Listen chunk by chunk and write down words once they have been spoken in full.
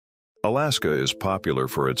Alaska is popular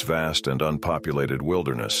for its vast and unpopulated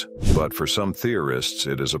wilderness, but for some theorists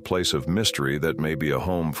it is a place of mystery that may be a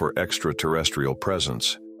home for extraterrestrial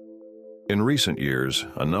presence. In recent years,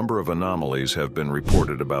 a number of anomalies have been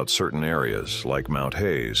reported about certain areas, like Mount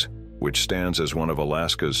Hayes, which stands as one of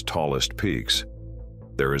Alaska's tallest peaks.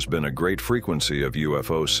 There has been a great frequency of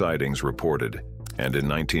UFO sightings reported, and in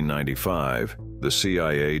 1995, the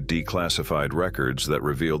CIA declassified records that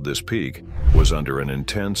revealed this peak was under an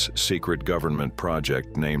intense secret government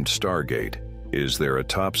project named Stargate. Is there a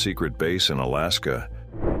top-secret base in Alaska?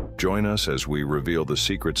 Join us as we reveal the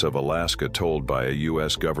secrets of Alaska told by a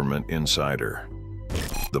U.S. government insider.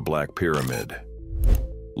 The Black Pyramid.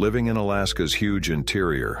 Living in Alaska's huge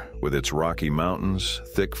interior, with its rocky mountains,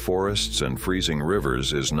 thick forests, and freezing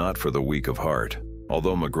rivers, is not for the weak of heart.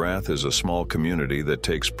 Although McGrath is a small community that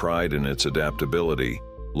takes pride in its adaptability,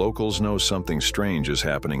 locals know something strange is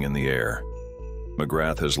happening in the air.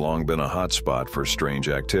 McGrath has long been a hotspot for strange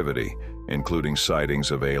activity, including sightings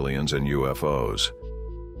of aliens and UFOs.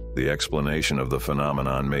 The explanation of the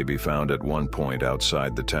phenomenon may be found at one point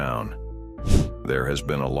outside the town. There has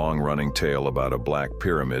been a long-running tale about a black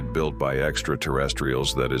pyramid built by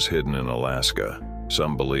extraterrestrials that is hidden in Alaska.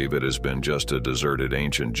 Some believe it has been just a deserted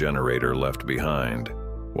ancient generator left behind,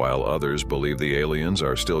 while others believe the aliens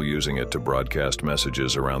are still using it to broadcast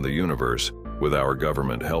messages around the universe, with our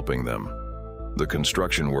government helping them. The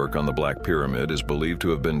construction work on the Black Pyramid is believed to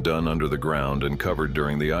have been done under the ground and covered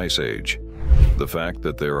during the Ice Age. The fact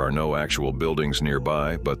that there are no actual buildings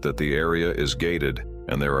nearby, but that the area is gated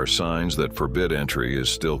and there are signs that forbid entry, is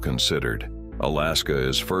still considered. Alaska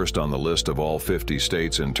is first on the list of all 50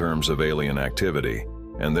 states in terms of alien activity,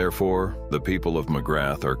 and therefore, the people of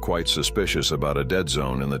McGrath are quite suspicious about a dead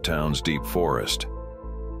zone in the town's deep forest.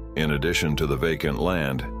 In addition to the vacant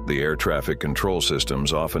land, the air traffic control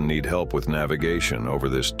systems often need help with navigation over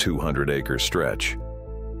this 200-acre stretch.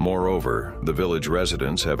 Moreover, the village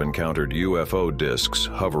residents have encountered UFO discs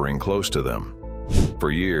hovering close to them.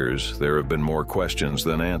 For years, there have been more questions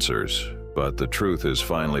than answers, but the truth is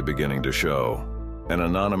finally beginning to show. An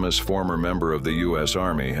anonymous former member of the U.S.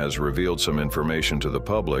 Army has revealed some information to the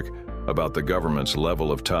public about the government's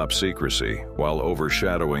level of top secrecy while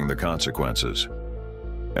overshadowing the consequences.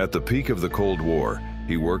 At the peak of the Cold War,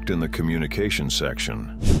 he worked in the communications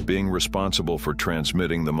section, being responsible for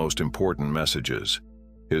transmitting the most important messages.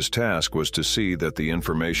 His task was to see that the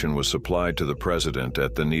information was supplied to the president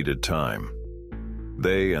at the needed time.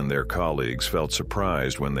 They and their colleagues felt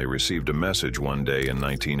surprised when they received a message one day in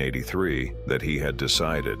 1983 that he had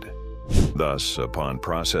decided. Thus, upon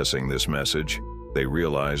processing this message, they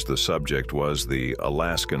realized the subject was the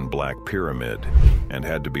Alaskan Black Pyramid and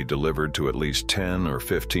had to be delivered to at least 10 or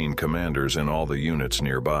 15 commanders in all the units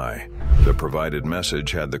nearby. The provided message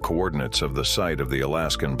had the coordinates of the site of the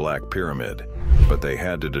Alaskan Black Pyramid, but they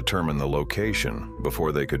had to determine the location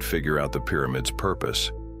before they could figure out the pyramid's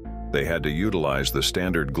purpose. They had to utilize the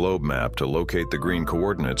standard globe map to locate the green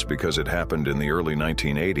coordinates because it happened in the early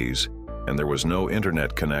 1980s, and there was no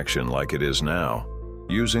internet connection like it is now.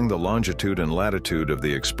 Using the longitude and latitude of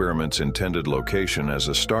the experiment's intended location as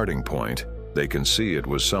a starting point, they can see it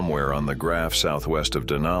was somewhere on the graph southwest of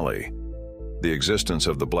Denali. The existence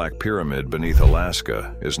of the Black Pyramid beneath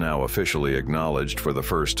Alaska is now officially acknowledged for the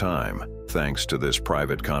first time, thanks to this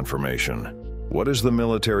private confirmation. What is the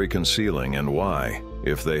military concealing and why,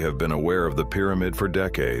 if they have been aware of the pyramid for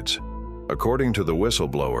decades? According to the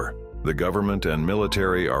whistleblower, the government and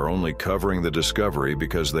military are only covering the discovery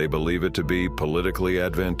because they believe it to be politically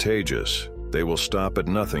advantageous. They will stop at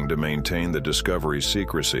nothing to maintain the discovery's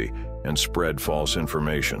secrecy and spread false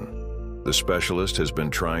information. The specialist has been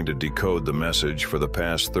trying to decode the message for the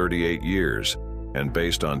past 38 years, and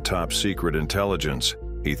based on top-secret intelligence,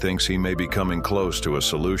 he thinks he may be coming close to a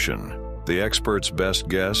solution. The expert's best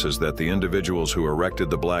guess is that the individuals who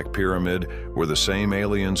erected the Black Pyramid were the same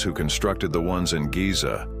aliens who constructed the ones in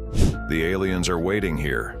Giza. The aliens are waiting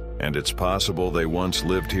here, and it's possible they once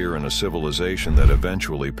lived here in a civilization that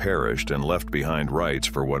eventually perished and left behind rites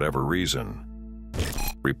for whatever reason.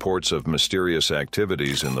 Reports of mysterious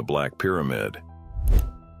activities in the Black Pyramid.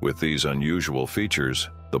 With these unusual features,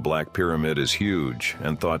 the Black Pyramid is huge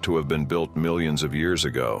and thought to have been built millions of years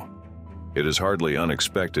ago. It is hardly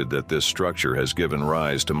unexpected that this structure has given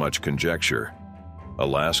rise to much conjecture.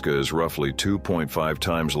 Alaska is roughly 2.5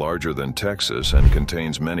 times larger than Texas and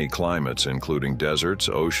contains many climates, including deserts,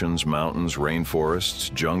 oceans, mountains,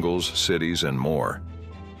 rainforests, jungles, cities, and more.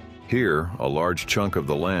 Here, a large chunk of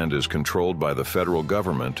the land is controlled by the federal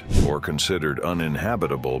government or considered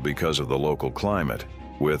uninhabitable because of the local climate.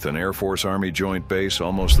 With an Air Force Army joint base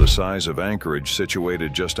almost the size of Anchorage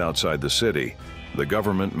situated just outside the city, the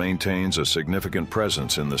government maintains a significant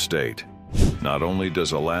presence in the state. Not only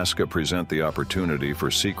does Alaska present the opportunity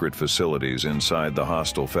for secret facilities inside the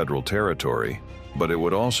hostile federal territory, but it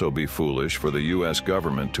would also be foolish for the U.S.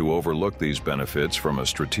 government to overlook these benefits from a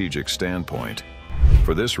strategic standpoint.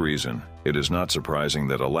 For this reason, it is not surprising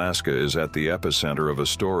that Alaska is at the epicenter of a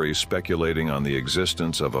story speculating on the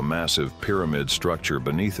existence of a massive pyramid structure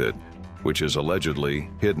beneath it, which is allegedly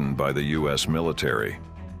hidden by the U.S. military.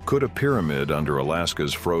 Could a pyramid under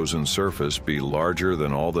Alaska's frozen surface be larger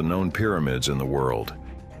than all the known pyramids in the world?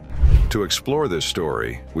 To explore this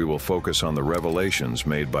story, we will focus on the revelations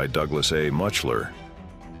made by Douglas A. Muchler.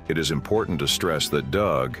 It is important to stress that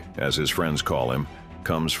Doug, as his friends call him,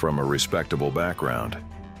 comes from a respectable background.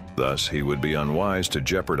 Thus, he would be unwise to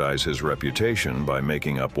jeopardize his reputation by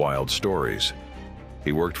making up wild stories.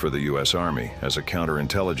 He worked for the U.S. Army as a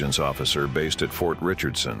counterintelligence officer based at Fort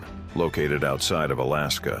Richardson, located outside of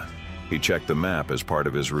Alaska. He checked the map as part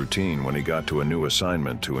of his routine when he got to a new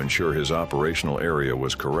assignment to ensure his operational area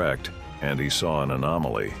was correct, and he saw an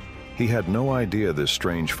anomaly. He had no idea this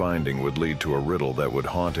strange finding would lead to a riddle that would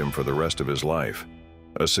haunt him for the rest of his life.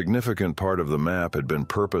 A significant part of the map had been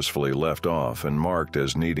purposefully left off and marked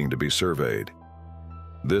as needing to be surveyed.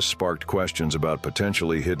 This sparked questions about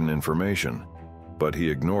potentially hidden information, but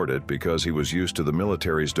he ignored it because he was used to the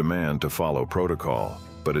military's demand to follow protocol.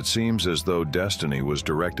 But it seems as though destiny was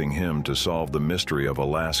directing him to solve the mystery of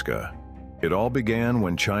Alaska. It all began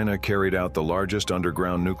when China carried out the largest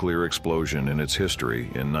underground nuclear explosion in its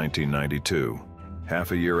history in 1992.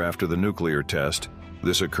 Half a year after the nuclear test,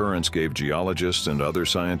 this occurrence gave geologists and other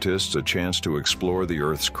scientists a chance to explore the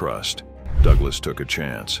Earth's crust. Douglas took a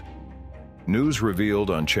chance. News revealed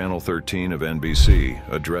on Channel 13 of NBC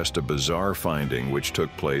addressed a bizarre finding which took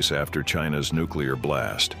place after China's nuclear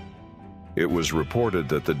blast. It was reported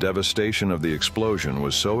that the devastation of the explosion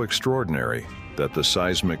was so extraordinary that the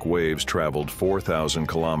seismic waves traveled 4,000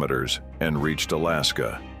 kilometers and reached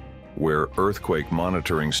Alaska, where earthquake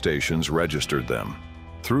monitoring stations registered them.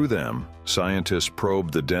 Through them, scientists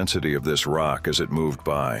probed the density of this rock as it moved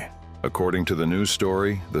by. According to the news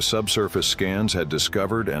story, the subsurface scans had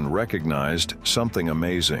discovered and recognized something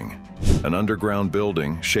amazing: an underground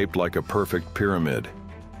building shaped like a perfect pyramid.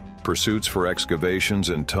 Pursuits for excavations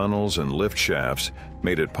in tunnels and lift shafts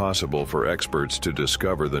made it possible for experts to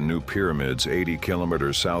discover the new pyramids 80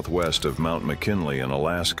 kilometers southwest of Mount McKinley in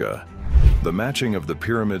Alaska. The matching of the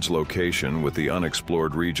pyramid's location with the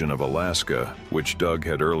unexplored region of Alaska, which Doug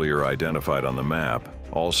had earlier identified on the map,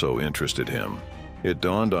 also interested him. It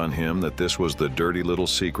dawned on him that this was the dirty little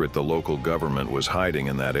secret the local government was hiding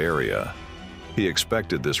in that area. He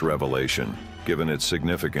expected this revelation, given its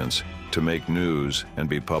significance, to make news and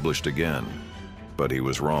be published again. But he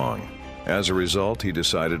was wrong. As a result, he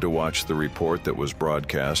decided to watch the report that was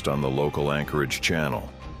broadcast on the local Anchorage channel.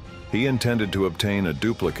 He intended to obtain a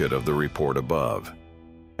duplicate of the report above.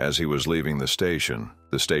 As he was leaving the station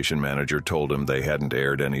manager told him they hadn't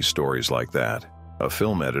aired any stories like that. A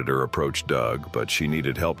film editor approached Doug, but she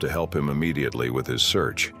needed help to help him immediately with his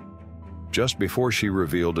search. Just before she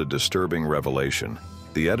revealed a disturbing revelation,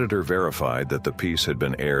 the editor verified that the piece had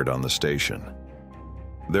been aired on the station.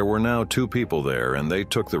 There were now 2 people there, and they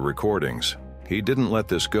took the recordings. He didn't let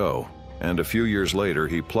this go, and a few years later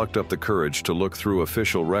he plucked up the courage to look through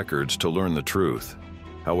official records to learn the truth.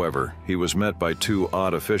 However, he was met by 2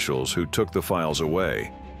 odd officials who took the files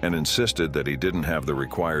away and insisted that he didn't have the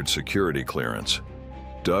required security clearance.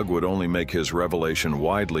 Doug would only make his revelation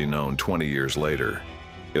widely known 20 years later.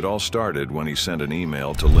 It all started when he sent an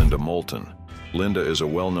email to Linda Moulton. Linda is a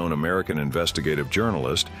well-known American investigative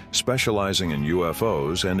journalist specializing in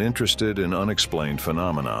UFOs and interested in unexplained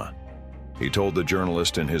phenomena. He told the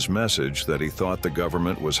journalist in his message that he thought the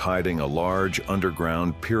government was hiding a large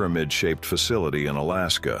underground pyramid-shaped facility in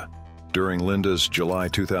Alaska. During Linda's July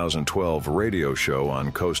 2012 radio show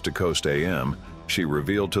on Coast to Coast AM, she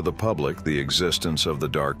revealed to the public the existence of the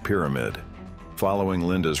Dark Pyramid. Following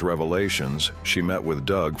Linda's revelations, she met with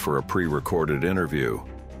Doug for a pre-recorded interview.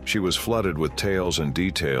 She was flooded with tales and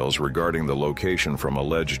details regarding the location from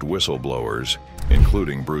alleged whistleblowers,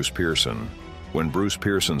 including Bruce Pearson. When Bruce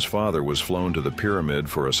Pearson's father was flown to the pyramid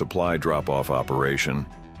for a supply drop-off operation,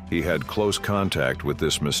 he had close contact with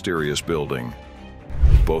this mysterious building.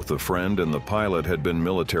 Both the friend and the pilot had been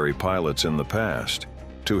military pilots in the past.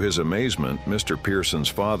 To his amazement, Mr. Pearson's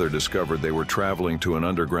father discovered they were traveling to an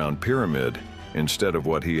underground pyramid instead of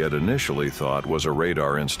what he had initially thought was a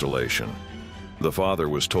radar installation. The father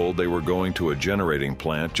was told they were going to a generating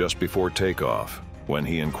plant just before takeoff. When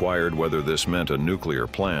he inquired whether this meant a nuclear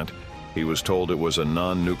plant, He was told it was a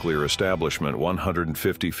non-nuclear establishment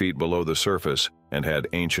 150 feet below the surface and had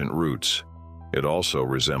ancient roots. It also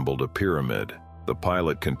resembled a pyramid. The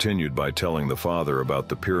pilot continued by telling the father about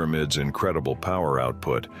the pyramid's incredible power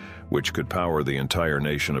output, which could power the entire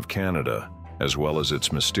nation of Canada, as well as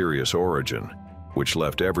its mysterious origin, which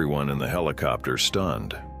left everyone in the helicopter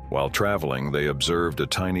stunned. While traveling, they observed a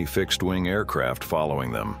tiny fixed-wing aircraft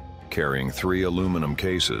following them, carrying 3 aluminum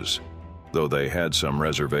cases. Though they had some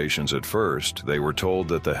reservations at first, they were told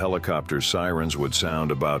that the helicopter's sirens would sound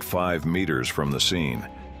about 5 meters from the scene,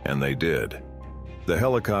 and they did. The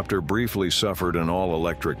helicopter briefly suffered an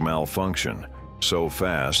all-electric malfunction, so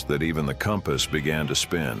fast that even the compass began to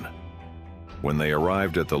spin. When they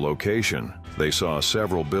arrived at the location, they saw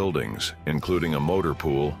several buildings, including a motor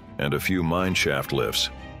pool and a few mine shaft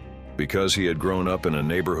lifts. Because he had grown up in a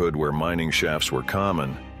neighborhood where mining shafts were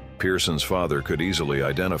common, Pearson's father could easily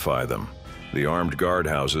identify them. The armed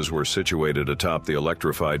guardhouses were situated atop the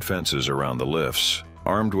electrified fences around the lifts.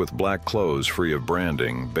 Armed with black clothes free of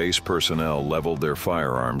branding, base personnel leveled their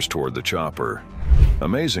firearms toward the chopper.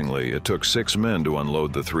 Amazingly, it took 6 men to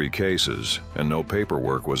unload the 3 cases, and no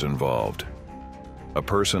paperwork was involved. A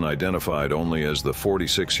person identified only as the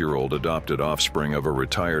 46-year-old adopted offspring of a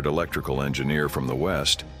retired electrical engineer from the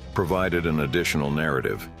West provided an additional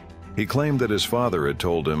narrative. He claimed that his father had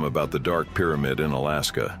told him about the Dark Pyramid in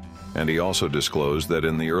Alaska, and he also disclosed that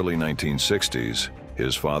in the early 1960s,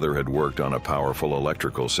 his father had worked on a powerful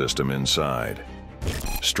electrical system inside.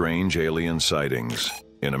 Strange alien sightings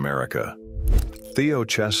in America. Theo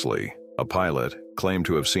Chesley, a pilot, claimed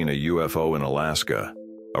to have seen a UFO in Alaska.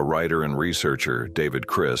 A writer and researcher, David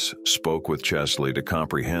Criss, spoke with Chesley to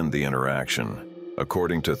comprehend the interaction.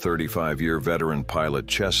 According to 35-year veteran pilot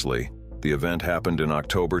Chesley, the event happened in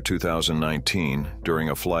October 2019 during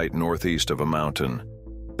a flight northeast of a mountain.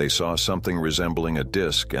 They saw something resembling a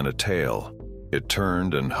disc and a tail. It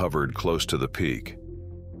turned and hovered close to the peak.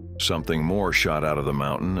 Something more shot out of the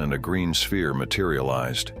mountain and a green sphere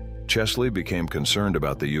materialized. Chesley became concerned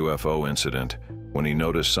about the UFO incident when he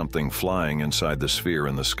noticed something flying inside the sphere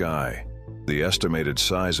in the sky. The estimated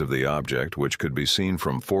size of the object, which could be seen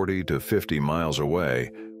from 40 to 50 miles away,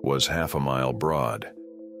 was half a mile broad.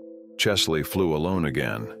 Chesley flew alone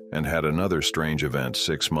again and had another strange event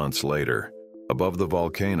 6 months later. Above the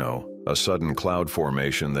volcano, a sudden cloud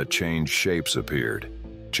formation that changed shapes appeared.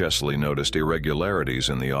 Chesley noticed irregularities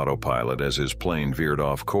in the autopilot as his plane veered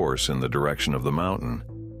off course in the direction of the mountain.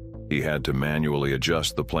 He had to manually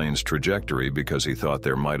adjust the plane's trajectory because he thought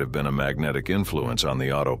there might have been a magnetic influence on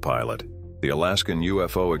the autopilot. The Alaskan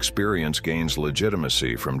UFO experience gains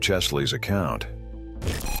legitimacy from Chesley's account.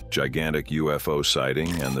 Gigantic UFO sighting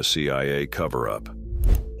and the CIA cover-up.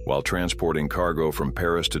 While transporting cargo from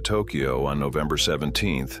Paris to Tokyo on November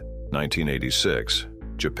 17, 1986,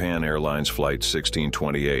 Japan Airlines Flight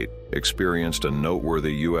 1628 experienced a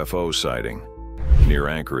noteworthy UFO sighting. Near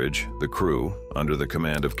Anchorage, the crew, under the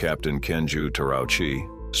command of Captain Kenju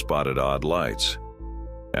Terauchi, spotted odd lights.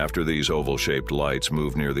 After these oval-shaped lights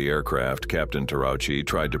moved near the aircraft, Captain Terauchi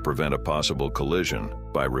tried to prevent a possible collision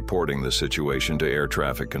by reporting the situation to air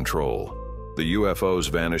traffic control. The UFOs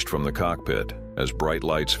vanished from the cockpit as bright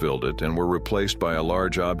lights filled it and were replaced by a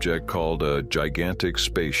large object called a gigantic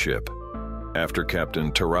spaceship. After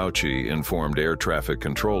Captain Terauchi informed air traffic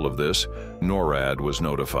control of this, NORAD was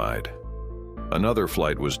notified. Another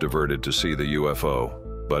flight was diverted to see the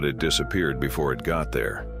UFO, but it disappeared before it got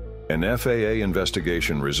there. An FAA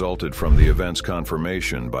investigation resulted from the event's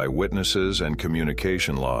confirmation by witnesses and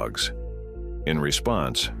communication logs. In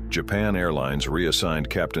response, Japan Airlines reassigned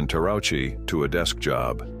Captain Terauchi to a desk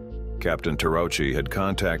job. Captain Terauchi had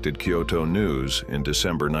contacted Kyoto News in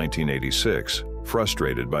December 1986,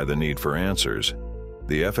 frustrated by the need for answers.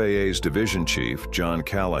 The FAA's division chief, John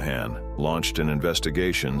Callahan, launched an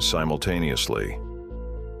investigation simultaneously.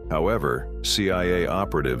 However, CIA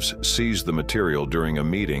operatives seized the material during a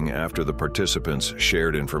meeting after the participants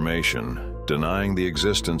shared information, denying the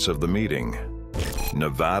existence of the meeting.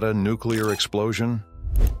 Nevada nuclear explosion?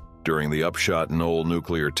 During the Upshot Knoll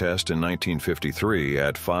nuclear test in 1953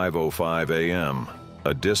 at 5:05 a.m.,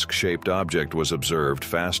 a disc-shaped object was observed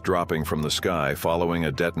fast dropping from the sky following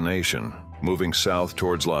a detonation, moving south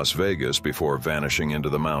towards Las Vegas before vanishing into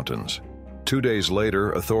the mountains. 2 days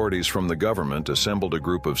later, authorities from the government assembled a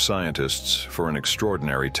group of scientists for an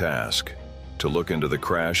extraordinary task: to look into the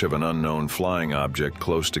crash of an unknown flying object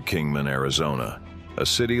close to Kingman, Arizona, a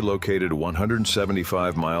city located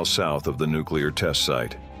 175 miles south of the nuclear test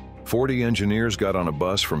site. 40 engineers got on a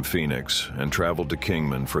bus from Phoenix and traveled to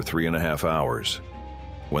Kingman for 3.5 hours.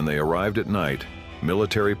 When they arrived at night,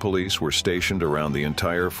 military police were stationed around the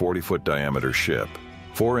entire 40-foot diameter ship.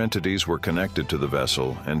 4 entities were connected to the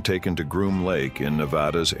vessel and taken to Groom Lake in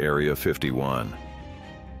Nevada's Area 51.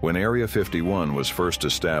 When Area 51 was first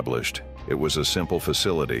established, it was a simple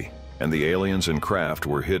facility, and the aliens and craft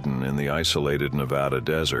were hidden in the isolated Nevada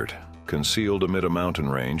desert. Concealed amid a mountain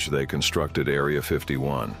range, they constructed Area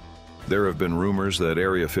 51. There have been rumors that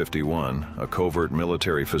Area 51, a covert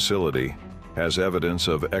military facility, has evidence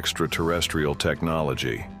of extraterrestrial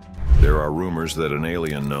technology. There are rumors that an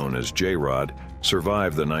alien known as J-Rod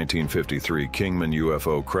survived the 1953 Kingman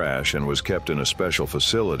UFO crash and was kept in a special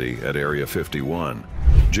facility at Area 51.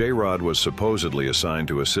 J-Rod was supposedly assigned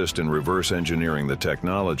to assist in reverse engineering the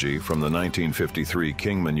technology from the 1953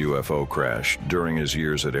 Kingman UFO crash during his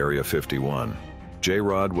years at Area 51.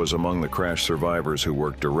 J-Rod was among the crash survivors who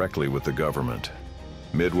worked directly with the government.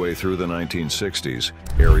 Midway through the 1960s,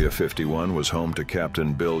 Area 51 was home to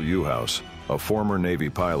Captain Bill Uhouse, a former Navy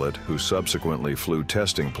pilot who subsequently flew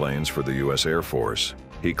testing planes for the U.S. Air Force.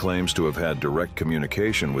 He claims to have had direct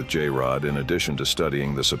communication with J-Rod in addition to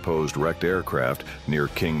studying the supposed wrecked aircraft near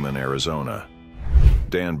Kingman, Arizona.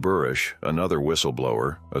 Dan Burish, another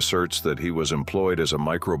whistleblower, asserts that he was employed as a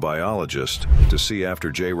microbiologist to see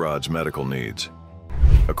after J-Rod's medical needs.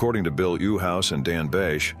 According to Bill Uhouse and Dan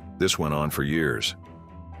Burish, this went on for years.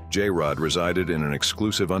 J-Rod resided in an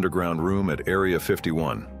exclusive underground room at Area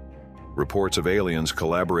 51. Reports of aliens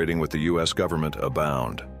collaborating with the U.S. government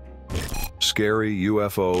abound. Scary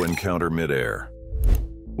UFO encounter midair.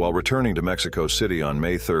 While returning to Mexico City on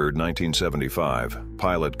May 3, 1975,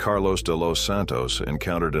 pilot Carlos de los Santos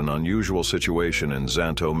encountered an unusual situation in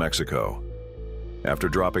Zanto, Mexico. After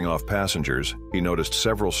dropping off passengers, he noticed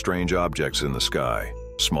several strange objects in the sky,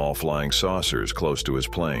 small flying saucers close to his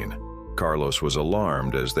plane. Carlos was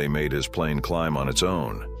alarmed as they made his plane climb on its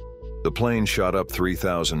own. The plane shot up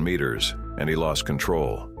 3,000 meters, and he lost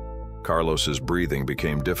control. Carlos's breathing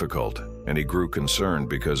became difficult, and he grew concerned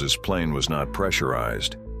because his plane was not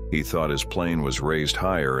pressurized. He thought his plane was raised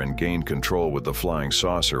higher and gained control with the flying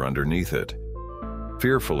saucer underneath it.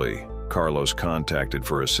 Fearfully, Carlos contacted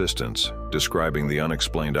for assistance, describing the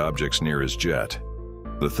unexplained objects near his jet.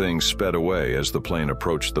 The things sped away as the plane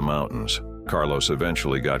approached the mountains. Carlos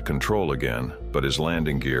eventually got control again, but his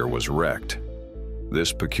landing gear was wrecked.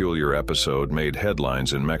 This peculiar episode made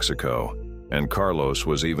headlines in Mexico, and Carlos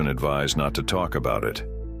was even advised not to talk about it.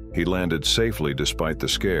 He landed safely despite the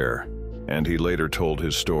scare, and he later told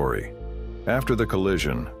his story. After the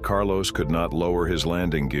collision, Carlos could not lower his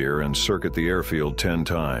landing gear and circuit the airfield 10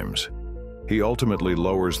 times. He ultimately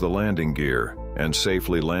lowers the landing gear and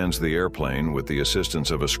safely lands the airplane with the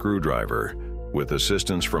assistance of a screwdriver. With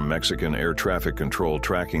assistance from Mexican air traffic control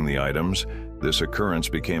tracking the items, this occurrence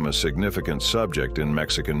became a significant subject in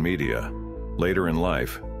Mexican media. Later in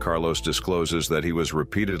life, Carlos discloses that he was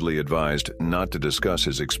repeatedly advised not to discuss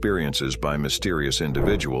his experiences by mysterious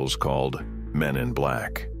individuals called Men in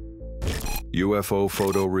Black. UFO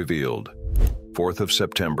photo revealed. 4th of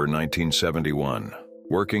September 1971.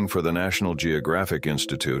 Working for the National Geographic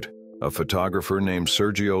Institute, a photographer named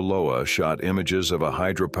Sergio Loa shot images of a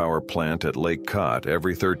hydropower plant at Lake Cott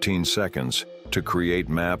every 13 seconds to create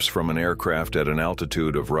maps from an aircraft at an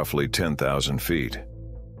altitude of roughly 10,000 feet.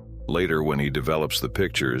 Later, when he develops the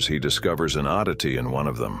pictures, he discovers an oddity in one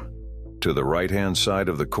of them. To the right-hand side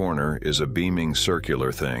of the corner is a beaming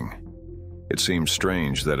circular thing. It seems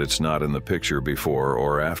strange that it's not in the picture before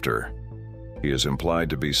or after. He is implied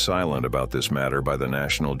to be silent about this matter by the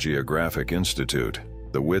National Geographic Institute.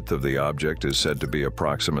 The width of the object is said to be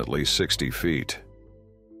approximately 60 feet.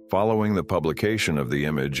 Following the publication of the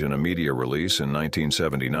image in a media release in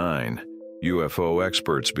 1979, UFO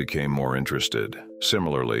experts became more interested.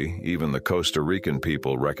 Similarly, even the Costa Rican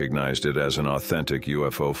people recognized it as an authentic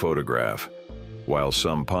UFO photograph. While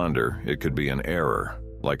some ponder it could be an error,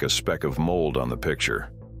 like a speck of mold on the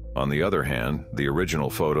picture. On the other hand, the original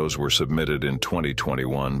photos were submitted in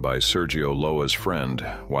 2021 by Sergio Loa's friend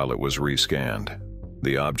while it was rescanned.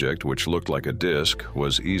 The object, which looked like a disc,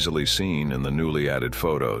 was easily seen in the newly added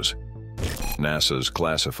photos. NASA's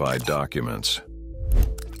classified documents.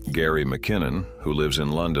 Gary McKinnon, who lives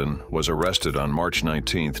in London, was arrested on March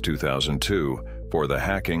 19, 2002, for the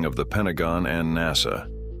hacking of the Pentagon and NASA.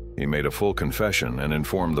 He made a full confession and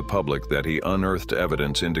informed the public that he unearthed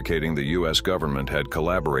evidence indicating the U.S. government had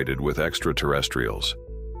collaborated with extraterrestrials.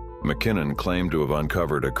 McKinnon claimed to have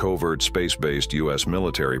uncovered a covert space-based U.S.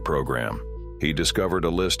 military program. He discovered a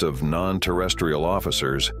list of non-terrestrial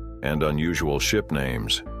officers and unusual ship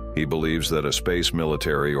names. He believes that a space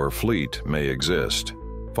military or fleet may exist.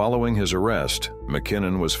 Following his arrest,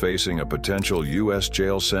 McKinnon was facing a potential U.S.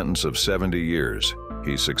 jail sentence of 70 years.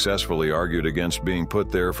 He successfully argued against being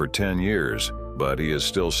put there for 10 years, but he is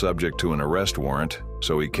still subject to an arrest warrant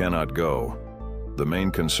so he cannot go. The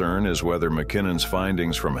main concern is whether McKinnon's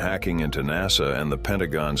findings from hacking into NASA and the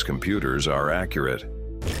Pentagon's computers are accurate.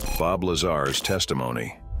 Bob Lazar's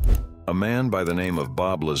testimony. A man by the name of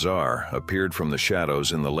Bob Lazar appeared from the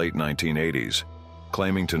shadows in the late 1980s,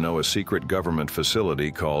 claiming to know a secret government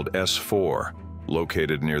facility called S4,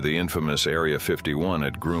 located near the infamous Area 51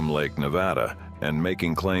 at Groom Lake, Nevada, and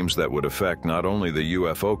making claims that would affect not only the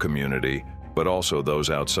UFO community, but also those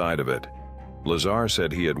outside of it. Lazar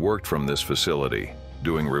said he had worked from this facility,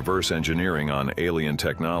 doing reverse engineering on alien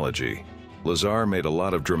technology. Lazar made a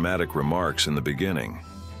lot of dramatic remarks in the beginning.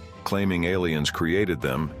 Claiming aliens created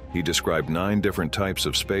them, he described 9 different types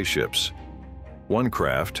of spaceships. One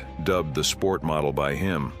craft, dubbed the Sport model by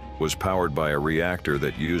him, was powered by a reactor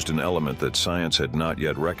that used an element that science had not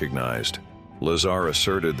yet recognized. Lazar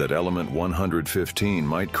asserted that element 115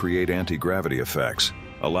 might create anti-gravity effects,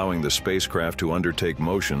 allowing the spacecraft to undertake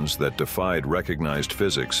motions that defied recognized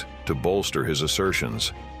physics to bolster his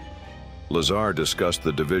assertions. Lazar discussed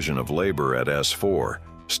the division of labor at S4,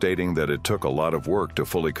 stating that it took a lot of work to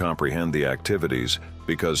fully comprehend the activities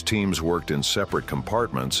because teams worked in separate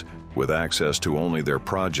compartments with access to only their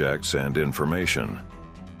projects and information.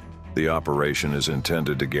 The operation is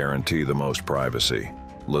intended to guarantee the most privacy.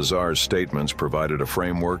 Lazar's statements provided a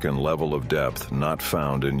framework and level of depth not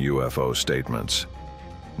found in UFO statements.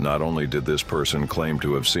 Not only did this person claim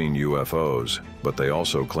to have seen UFOs, but they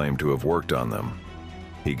also claimed to have worked on them.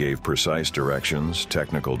 He gave precise directions,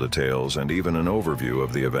 technical details, and even an overview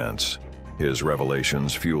of the events. His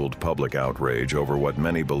revelations fueled public outrage over what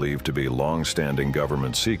many believe to be long-standing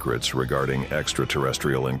government secrets regarding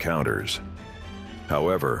extraterrestrial encounters.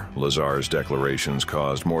 However, Lazar's declarations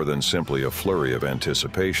caused more than simply a flurry of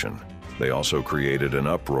anticipation. They also created an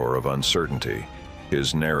uproar of uncertainty.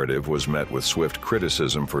 His narrative was met with swift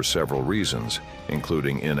criticism for several reasons,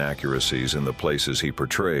 including inaccuracies in the places he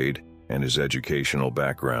portrayed and his educational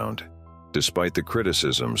background. Despite the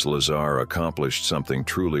criticisms, Lazar accomplished something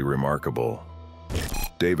truly remarkable.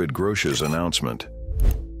 David Grush's announcement.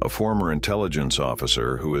 A former intelligence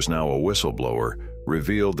officer who is now a whistleblower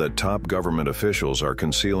revealed that top government officials are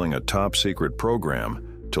concealing a top-secret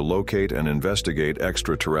program to locate and investigate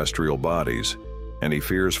extraterrestrial bodies, and he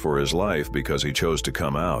fears for his life because he chose to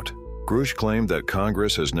come out. Grush claimed that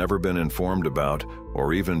Congress has never been informed about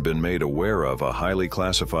or even been made aware of a highly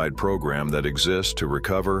classified program that exists to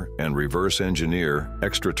recover and reverse engineer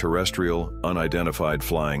extraterrestrial, unidentified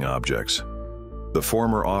flying objects. The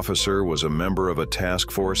former officer was a member of a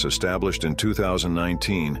task force established in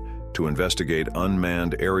 2019 to investigate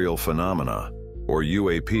unmanned aerial phenomena, or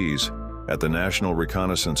UAPs, at the National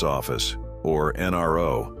Reconnaissance Office, or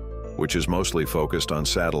NRO, which is mostly focused on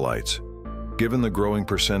satellites. Given the growing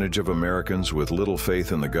percentage of Americans with little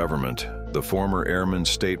faith in the government, the former airman's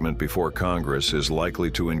statement before Congress is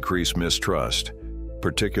likely to increase mistrust,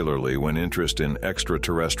 particularly when interest in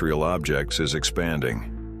extraterrestrial objects is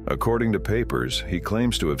expanding. According to papers, he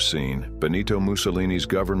claims to have seen Benito Mussolini's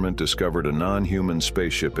government discovered a non-human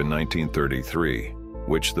spaceship in 1933,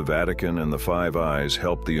 which the Vatican and the Five Eyes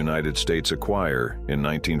helped the United States acquire in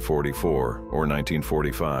 1944 or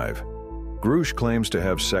 1945. Grush claims to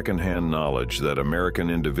have second-hand knowledge that American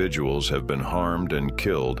individuals have been harmed and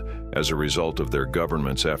killed as a result of their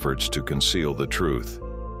government's efforts to conceal the truth.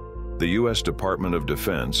 The U.S. Department of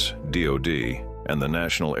Defense, DoD, and the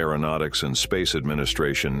National Aeronautics and Space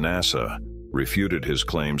Administration, NASA, refuted his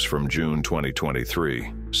claims from June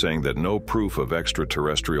 2023, saying that no proof of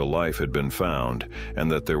extraterrestrial life had been found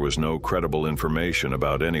and that there was no credible information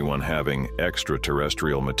about anyone having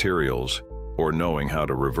extraterrestrial materials or knowing how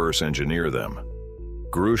to reverse engineer them.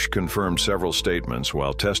 Grush confirmed several statements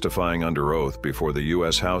while testifying under oath before the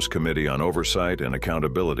U.S. House Committee on Oversight and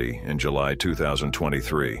Accountability in July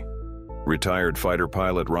 2023. Retired fighter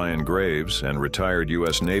pilot Ryan Graves and retired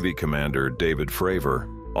U.S. Navy Commander David Fravor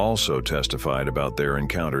also testified about their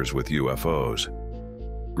encounters with UFOs.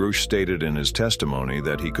 Grush stated in his testimony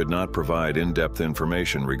that he could not provide in-depth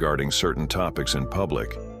information regarding certain topics in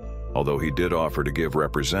public, although he did offer to give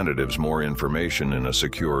representatives more information in a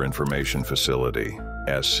secure information facility,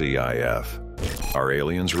 SCIF. Are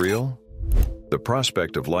aliens real? The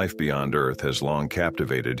prospect of life beyond Earth has long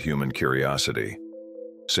captivated human curiosity.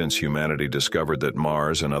 Since humanity discovered that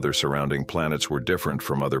Mars and other surrounding planets were different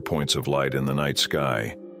from other points of light in the night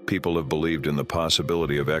sky, people have believed in the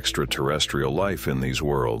possibility of extraterrestrial life in these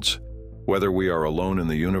worlds. Whether we are alone in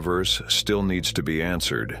the universe still needs to be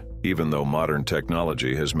answered, even though modern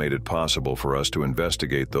technology has made it possible for us to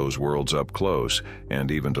investigate those worlds up close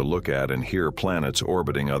and even to look at and hear planets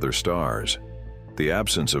orbiting other stars. The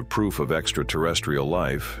absence of proof of extraterrestrial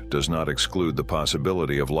life does not exclude the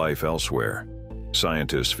possibility of life elsewhere.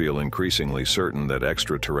 Scientists feel increasingly certain that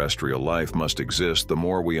extraterrestrial life must exist the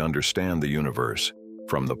more we understand the universe,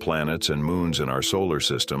 from the planets and moons in our solar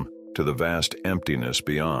system to the vast emptiness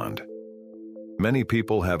beyond. Many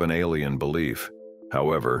people have an alien belief.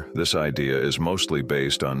 However, this idea is mostly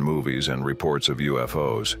based on movies and reports of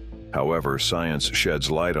UFOs. However, science sheds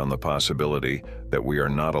light on the possibility that we are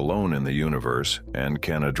not alone in the universe and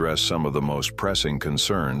can address some of the most pressing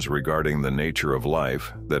concerns regarding the nature of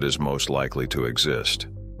life that is most likely to exist.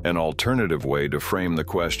 An alternative way to frame the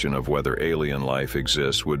question of whether alien life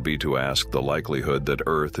exists would be to ask the likelihood that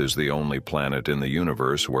Earth is the only planet in the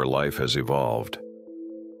universe where life has evolved.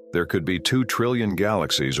 There could be 2 trillion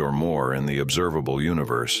galaxies or more in the observable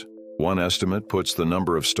universe. One estimate puts the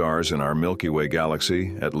number of stars in our Milky Way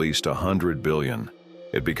galaxy at least 100 billion.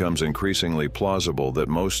 It becomes increasingly plausible that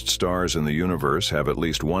most stars in the universe have at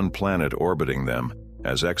least one planet orbiting them,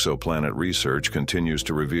 as exoplanet research continues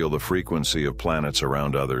to reveal the frequency of planets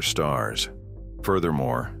around other stars.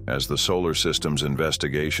 Furthermore, as the solar system's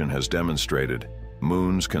investigation has demonstrated,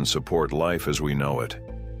 moons can support life as we know it.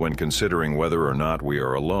 When considering whether or not we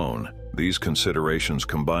are alone, these considerations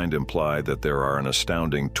combined imply that there are an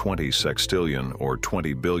astounding 20 sextillion or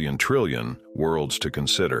 20 billion trillion worlds to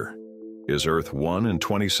consider. Is Earth 1 in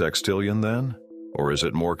 20 sextillion then? Or is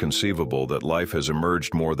it more conceivable that life has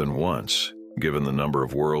emerged more than once, given the number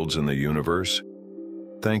of worlds in the universe?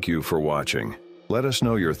 Thank you for watching. Let us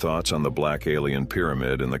know your thoughts on the Black Alien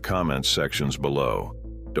Pyramid in the comments sections below.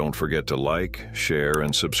 Don't forget to like, share,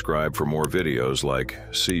 and subscribe for more videos like.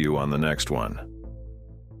 See you on the next one.